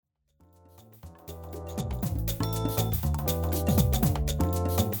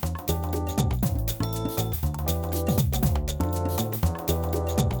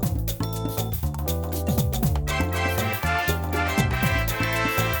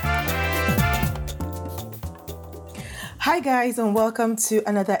Hi guys, and welcome to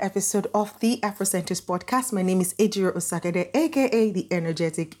another episode of the Afrocentrist podcast. My name is Ejiro Osakede, aka the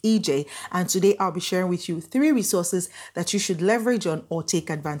Energetic EJ, and today I'll be sharing with you 3 resources that you should leverage on or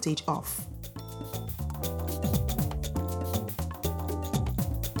take advantage of.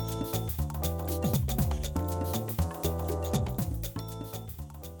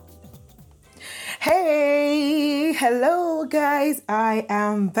 Hey, hello guys, I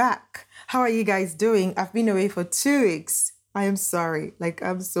am back. How are you guys doing? I've been away for 2 weeks. I am sorry.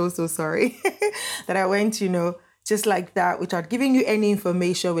 I'm so sorry that I went, just like that without giving you any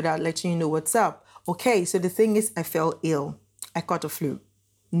information, without letting you know what's up. Okay, so the thing is, I fell ill. I caught a flu.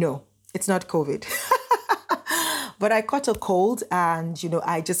 No, it's not COVID. But I caught a cold and,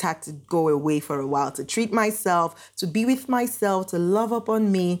 I just had to go away for a while to treat myself, to be with myself, to love up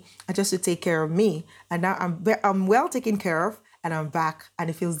on me, and just to take care of me. And now I'm well taken care of, and I'm back, and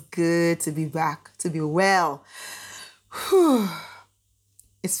it feels good to be back, to be well.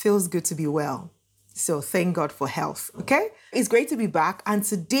 It feels good to be well. So thank God for health, okay? It's great to be back. And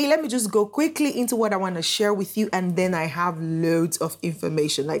today, let me just go quickly into what I want to share with you. And then I have loads of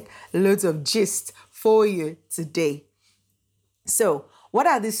information, loads of gist for you today. So what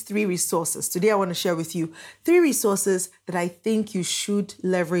are these 3 resources? Today, I want to share with you 3 resources that I think you should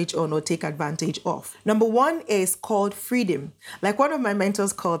leverage on or take advantage of. Number 1 is called Freedom. Like one of my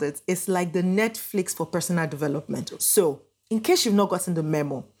mentors called it, it's like the Netflix for personal development. So in case you've not gotten the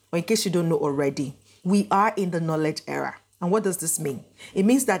memo, or in case you don't know already, we are in the knowledge era. And what does this mean? It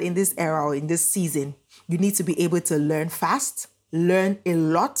means that in this era or in this season, you need to be able to learn fast, learn a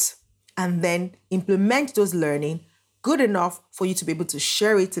lot, and then implement those learning good enough for you to be able to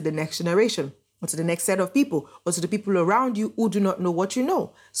share it to the next generation or to the next set of people or to the people around you who do not know what you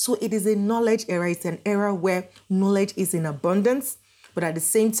know. So it is a knowledge era. It's an era where knowledge is in abundance, but at the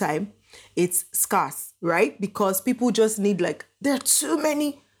same time, it's scarce, right? Because people just need there are too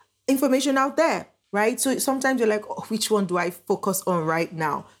many information out there, right? So sometimes you're like, oh, which one do I focus on right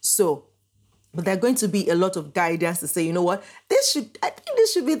now? But there's going to be a lot of guidance to say, you know what, I think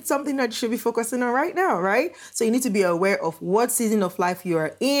this should be something that you should be focusing on right now, right? So you need to be aware of what season of life you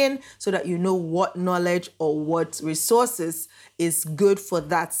are in so that you know what knowledge or what resources is good for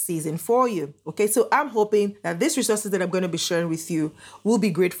that season for you. Okay, so I'm hoping that these resources that I'm going to be sharing with you will be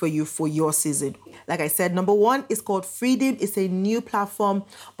great for you for your season. Like I said, number 1 is called Freedom. It's a new platform,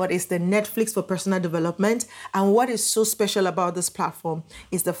 but it's the Netflix for personal development. And what is so special about this platform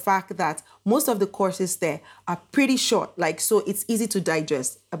is the fact that most of the courses there are pretty short, so it's easy to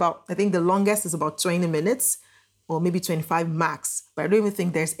digest. I think the longest is about 20 minutes or maybe 25 max, but I don't even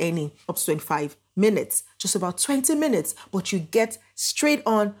think there's any up to 25 minutes, just about 20 minutes, but you get straight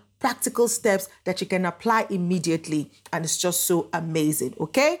on practical steps that you can apply immediately. And it's just so amazing.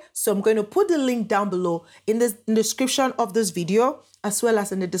 Okay. So I'm going to put the link down below in the description of this video, as well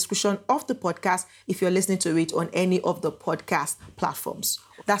as in the description of the podcast, if you're listening to it on any of the podcast platforms.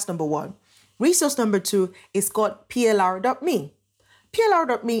 That's number 1. Resource number 2 is called PLR.me.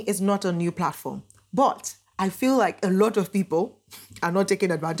 PLR.me is not a new platform, but I feel like a lot of people are not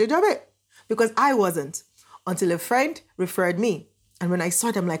taking advantage of it because I wasn't until a friend referred me. And when I saw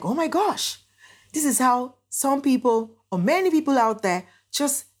it, I'm like, oh my gosh, this is how some people or many people out there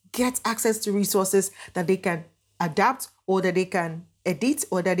just get access to resources that they can adapt or that they can edit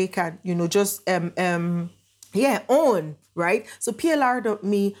or that they can, own, right? So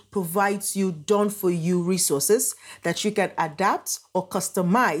PLR.me provides you done-for-you resources that you can adapt or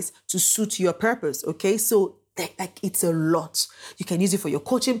customize to suit your purpose, okay? So it's a lot. You can use it for your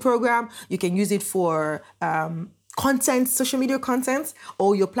coaching program. You can use it for content, social media content,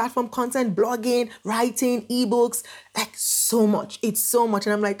 or your platform content, blogging, writing, ebooks, so much. It's so much.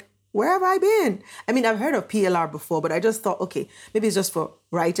 And I'm like, where have I been? I mean, I've heard of PLR before, but I just thought, okay, maybe it's just for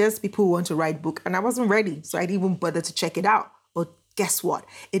writers, people who want to write book. And I wasn't ready, so I didn't even bother to check it out. But guess what?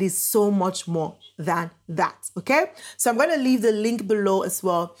 It is so much more than that, okay? So I'm going to leave the link below as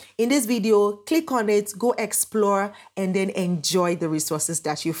well. In this video, click on it, go explore, and then enjoy the resources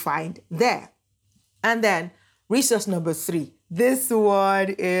that you find there. And then resource number 3. This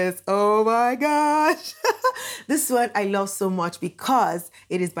one is, oh my gosh. This one I love so much because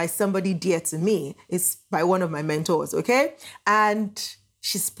it is by somebody dear to me. It's by one of my mentors, okay? And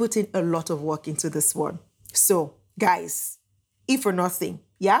she's putting a lot of work into this one. So, guys, if for nothing,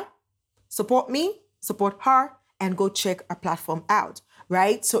 support me, support her, and go check our platform out,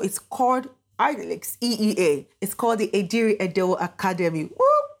 right? So it's called IDELIX, EEA. It's called the Ediri Edewo Academy.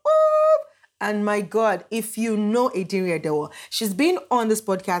 Whoop, whoop. And my God, if you know Ediri Edewo, she's been on this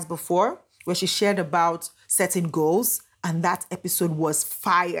podcast before where she shared about setting goals And that episode was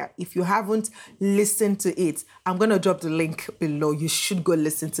fire. If you haven't listened to it, I'm going to drop the link below. You should go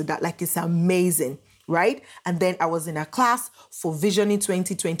listen to that. Like, it's amazing, right? And then I was in a class for visioning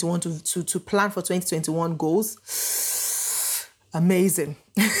 2021 to plan for 2021 goals. Amazing.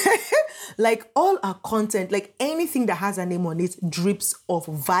 Like, all our content, like anything that has a name on it, drips of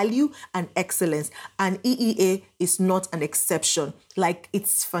value and excellence. And EEA is not an exception. Like,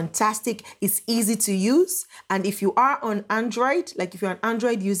 it's fantastic. It's easy to use. And if you are on Android, like if you're an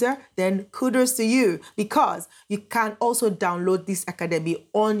Android user, then kudos to you, because you can also download this academy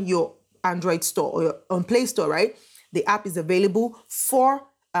on your Android store or on Play Store, right? The app is available for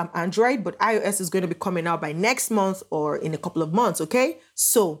Android, but iOS is going to be coming out by next month or in a couple of months, okay?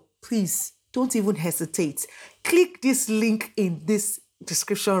 So please don't even hesitate. Click this link in this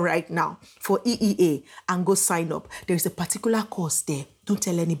description right now for EEA and go sign up. There's a particular course there. Don't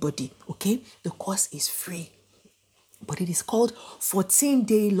tell anybody, okay? The course is free, but it is called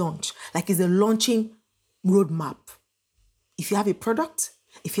 14-day launch. Like, it's a launching roadmap. If you have a product,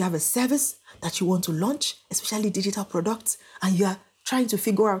 if you have a service that you want to launch, especially digital products, and you are trying to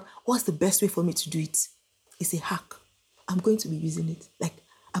figure out what's the best way for me to do it, it's a hack. I'm going to be using it. Like,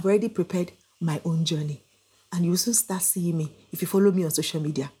 I've already prepared my own journey, and you will soon start seeing me if you follow me on social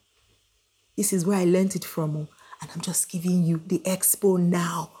media. This is where I learned it from, and I'm just giving you the expo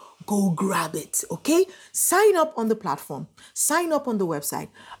now. Go grab it, okay? Sign up on the platform. Sign up on the website.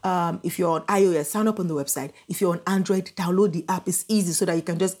 If you're on iOS, sign up on the website. If you're on Android, download the app. It's easy so that you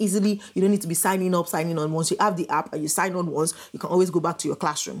can just easily, you don't need to be signing on. Once you have the app and you sign on once, you can always go back to your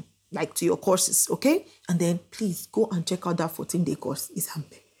classroom, like to your courses, okay? And then please go and check out that 14-day course.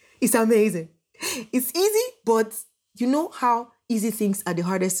 It's amazing. It's easy, but you know how easy things are the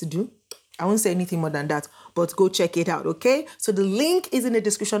hardest to do? I won't say anything more than that, but go check it out, okay? So the link is in the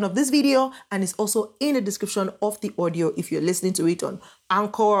description of this video, and it's also in the description of the audio if you're listening to it on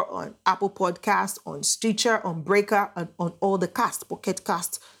Anchor, on Apple Podcast, on Stitcher, on Breaker, and on all the casts, Pocket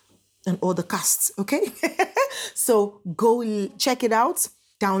Cast, and all the casts, okay? So go check it out,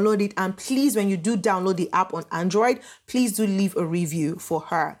 download it, and please, when you do download the app on Android, please do leave a review for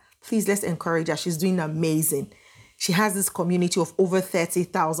her. Please, let's encourage her. She's doing amazing. She has this community of over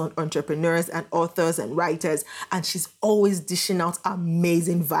 30,000 entrepreneurs and authors and writers, and she's always dishing out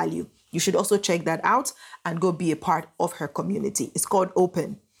amazing value. You should also check that out and go be a part of her community. It's called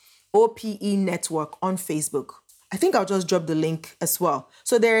Open, OPE Network on Facebook. I think I'll just drop the link as well.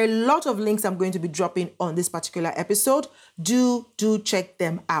 So there are a lot of links I'm going to be dropping on this particular episode. Do check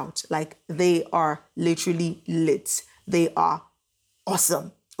them out. Like, they are literally lit. They are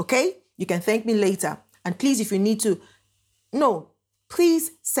awesome. Okay? You can thank me later. And please, if you need to,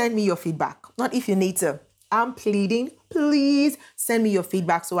 please send me your feedback. Not if you need to. I'm pleading, please send me your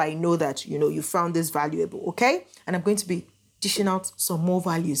feedback so I know that, you found this valuable, okay? And I'm going to be dishing out some more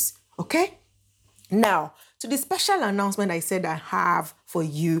values, okay? Now, to the special announcement I said I have for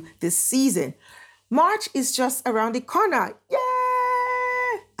you this season. March is just around the corner.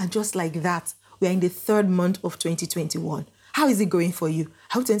 Yay! And just like that, we are in the third month of 2021. How is it going for you?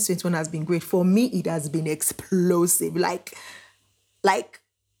 How 2021 has been great. For me, it has been explosive. Like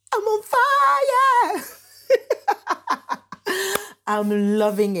I'm on fire. I'm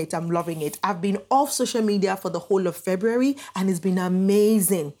loving it. I've been off social media for the whole of February, and it's been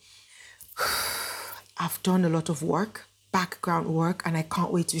amazing. I've done a lot of work, background work, and I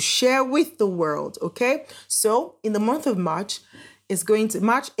can't wait to share with the world, okay? So in the month of March,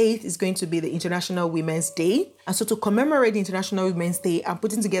 March 8th is going to be the International Women's Day. And so to commemorate the International Women's Day, I'm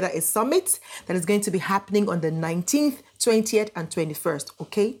putting together a summit that is going to be happening on the 19th, 20th, and 21st,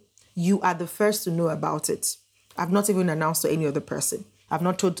 okay? You are the first to know about it. I've not even announced to any other person. I've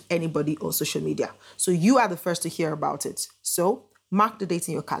not told anybody on social media. So you are the first to hear about it. So mark the date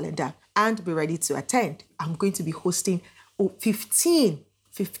in your calendar and be ready to attend. I'm going to be hosting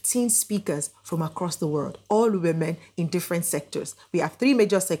 15 speakers from across the world, all women in different sectors. We have 3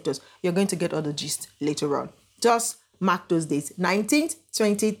 major sectors. You're going to get all the gist later on. Just mark those dates, 19th,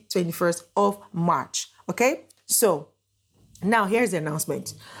 20th, 21st of March. Okay? So now here's the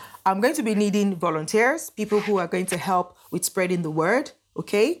announcement. I'm going to be needing volunteers, people who are going to help with spreading the word.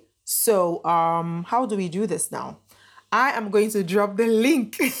 Okay? So how do we do this now? I am going to drop the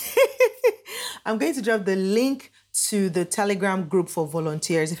link. I'm going to drop the link to the Telegram group for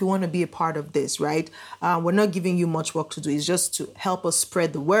volunteers if you want to be a part of this, right? We're not giving you much work to do. It's just to help us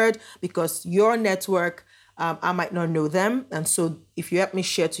spread the word, because your network, I might not know them. And so if you help me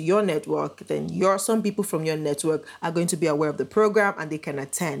share to your network, then some people from your network are going to be aware of the program and they can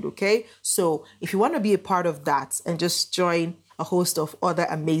attend, okay? So if you want to be a part of that and just join a host of other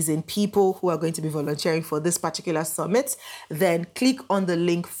amazing people who are going to be volunteering for this particular summit, then click on the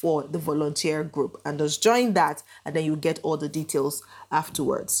link for the volunteer group and just join that, and then you get all the details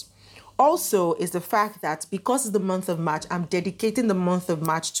afterwards. Also is the fact that because it's the month of March, I'm dedicating the month of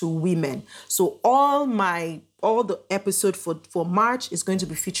March to women. So all the episode for March is going to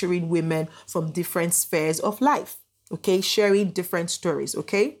be featuring women from different spheres of life, okay? Sharing different stories,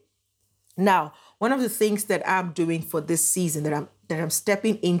 okay? Now, one of the things that I'm doing for this season, that I'm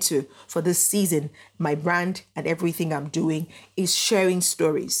stepping into for this season, my brand and everything I'm doing, is sharing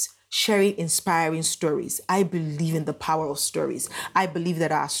stories. Sharing inspiring stories. I believe in the power of stories. I believe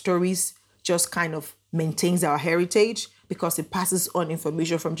that our stories just kind of maintains our heritage because it passes on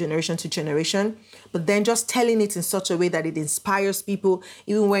information from generation to generation. But then just telling it in such a way that it inspires people,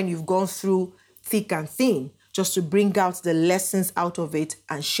 even when you've gone through thick and thin, just to bring out the lessons out of it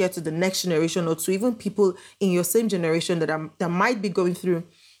and share to the next generation, or to even people in your same generation that might be going through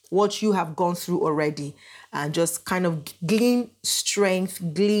what you have gone through already, and just kind of glean strength,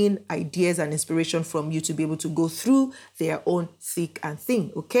 glean ideas and inspiration from you to be able to go through their own thick and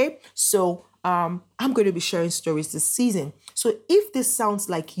thin, okay? So I'm going to be sharing stories this season. So if this sounds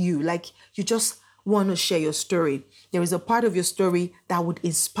like you just want to share your story, there is a part of your story that would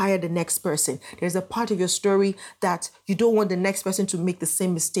inspire the next person. There's a part of your story that you don't want the next person to make the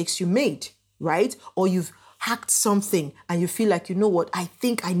same mistakes you made, right? Or you've hacked something and you feel like, you know what, I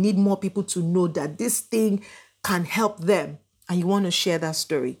think I need more people to know that this thing can help them, and you want to share that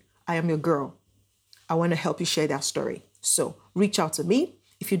story. I am your girl. I want to help you share that story. So reach out to me.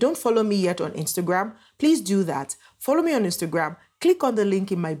 If you don't follow me yet on Instagram, please do that. Follow me on Instagram. Click on the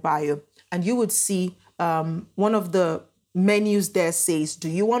link in my bio and you would see one of the menus there says, do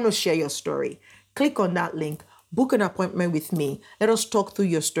you want to share your story? Click on that link. Book an appointment with me. Let us talk through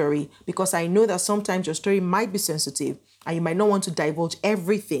your story, because I know that sometimes your story might be sensitive and you might not want to divulge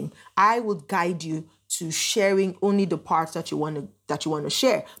everything. I will guide you to sharing only the parts that you want to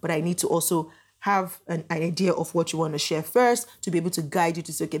share, but I need to also have an idea of what you want to share first to be able to guide you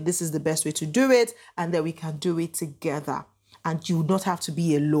to say, okay, this is the best way to do it, and then we can do it together. And you would not have to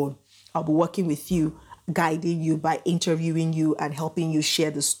be alone. I'll be working with you, guiding you by interviewing you and helping you share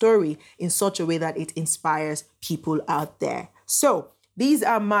the story in such a way that it inspires people out there. So these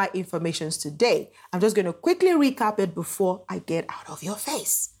are my informations today. I'm just going to quickly recap it before I get out of your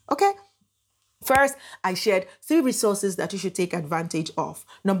face. Okay? First, I shared 3 resources that you should take advantage of.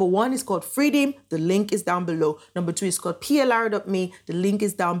 Number 1 is called Freedom. The link is down below. Number 2 is called PLR.me. The link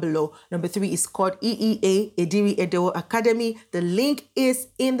is down below. Number 3 is called EEA, Ediri Edewo Academy. The link is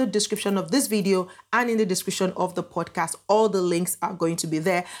in the description of this video and in the description of the podcast. All the links are going to be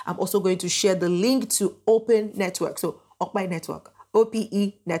there. I'm also going to share the link to Open Network. So Okpai Network.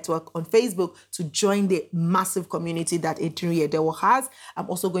 OPE Network on Facebook to join the massive community that Ediri Edewo has. I'm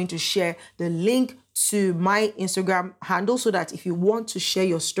also going to share the link to my Instagram handle so that if you want to share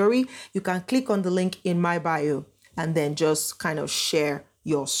your story, you can click on the link in my bio and then just kind of share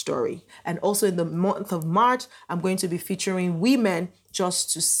your story. And also in the month of March, I'm going to be featuring women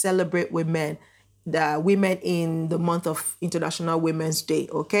just to celebrate women. The women in the month of International Women's Day,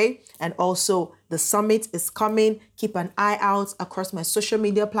 okay? And also the summit is coming. Keep an eye out across my social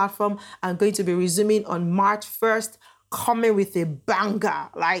media platform. I'm going to be resuming on March 1st, coming with a banger.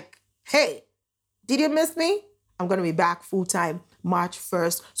 Like, hey, did you miss me? I'm going to be back full time March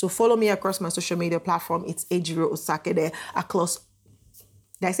 1st. So follow me across my social media platform. It's Ejiro Osakede across.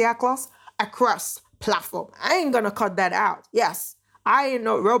 Did I say across? Across platform. I ain't going to cut that out. Yes, I ain't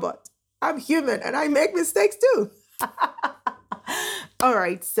no robot. I'm human and I make mistakes too. All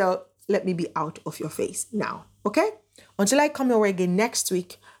right, so let me be out of your face now, okay? Until I come your way again next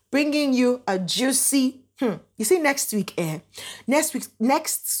week, bringing you a juicy, you see next week,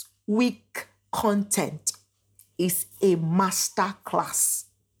 next week content is a master class.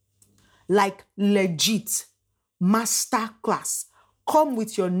 Like legit master class. Come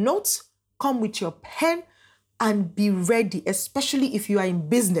with your notes, come with your pen, and be ready, especially if you are in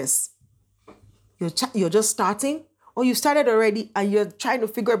business. You're just starting, or you started already and you're trying to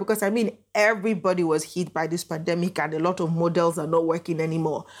figure out, because everybody was hit by this pandemic and a lot of models are not working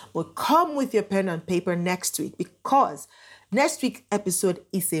anymore. But come with your pen and paper next week, because next week's episode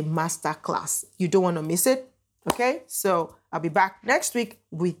is a master class. You don't want to miss it. Okay, so I'll be back next week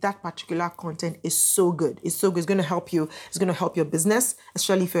with that particular content. It's so good. It's so good. It's going to help you. It's going to help your business,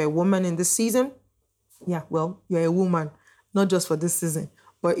 especially if you're a woman in this season. Yeah, well, you're a woman, not just for this season,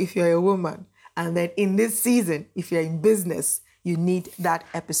 but if you're a woman, and then in this season, if you're in business, you need that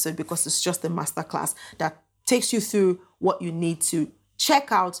episode, because it's just a masterclass that takes you through what you need to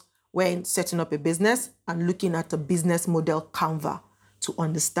check out when setting up a business and looking at a business model Canva to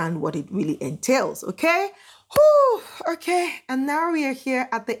understand what it really entails, okay? Whew, okay, and now we are here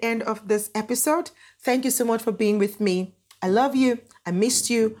at the end of this episode. Thank you so much for being with me. I love you. I missed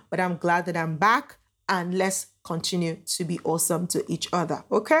you, but I'm glad that I'm back, and let's continue to be awesome to each other,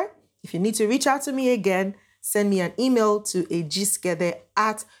 okay? If you need to reach out to me again, send me an email to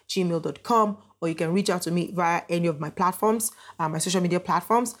ajiskede@gmail.com, or you can reach out to me via any of my platforms, my social media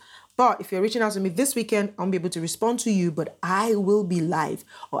platforms. But if you're reaching out to me this weekend, I won't be able to respond to you, but I will be live,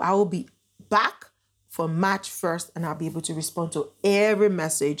 or I will be back for March 1st, and I'll be able to respond to every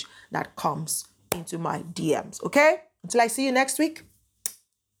message that comes into my DMs, okay? Until I see you next week,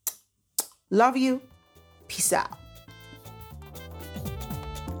 love you. Peace out.